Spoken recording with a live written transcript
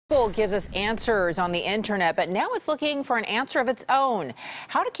Google gives us answers on the internet, but now it's looking for an answer of its own.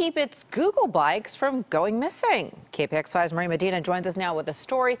 How to keep its Google bikes from going missing. KPIX 5's Medina joins us now with a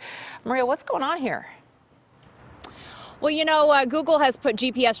story. Maria, what's going on here? Well, you know, Google has put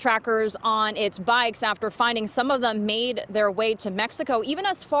GPS trackers on its bikes after finding some of them made their way to Mexico, even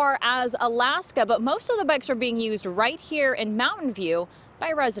as far as Alaska. But most of the bikes are being used right here in Mountain View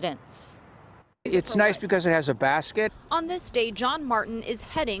by residents. It's nice because it has a basket. On this day, John Martin is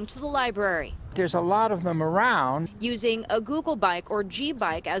heading to the library. There's a lot of them around. Using a Google bike, or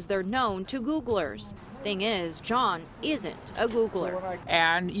G-bike as they're known to Googlers. Thing is, John isn't a Googler.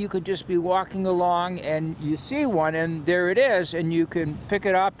 And you could just be walking along and you see one and there it is, and you can pick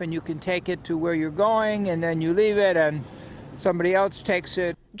it up and you can take it to where you're going, and then you leave it and somebody else takes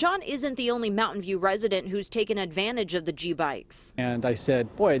it. John isn't the only Mountain View resident who's taken advantage of the G-bikes. And I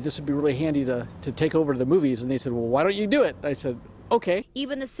said, boy, this would be really handy to take over to the movies. And they said, well, why don't you do it? I said, okay.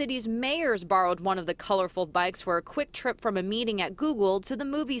 Even the city's mayors borrowed one of the colorful bikes for a quick trip from a meeting at Google to the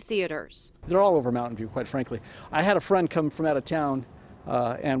movie theaters. They're all over Mountain View, quite frankly. I had a friend come from out of town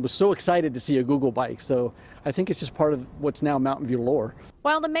and was so excited to see a Google bike. So I think it's just part of what's now Mountain View lore.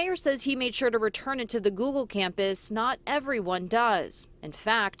 While the mayor says he made sure to return it to the Google campus, not everyone does. In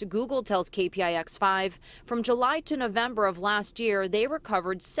fact, Google tells KPIX 5 from July to November of last year, they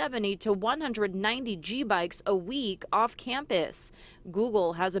recovered 70 to 190 G-bikes a week off campus.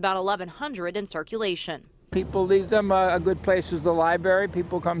 Google has about 1,100 in circulation. People leave them. A good place is the library.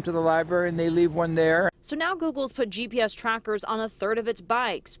 People come to the library and they leave one there. So now Google's put GPS trackers on a third of its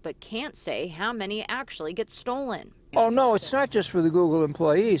bikes, but can't say how many actually get stolen. Oh, no, it's not just for the Google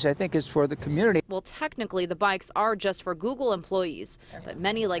employees. I think it's for the community. Well, technically, the bikes are just for Google employees, but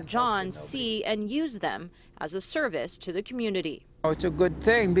many like John see and use them as a service to the community. It's a good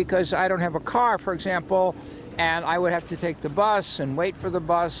thing because I don't have a car, for example, and I would have to take the bus and wait for the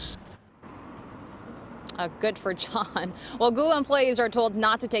bus. Good for John. Well, Google employees are told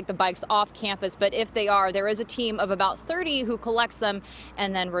not to take the bikes off campus, but if they are, there is a team of about 30 who collects them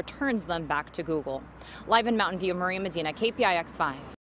and then returns them back to Google. Live in Mountain View, Medina, KPIX 5.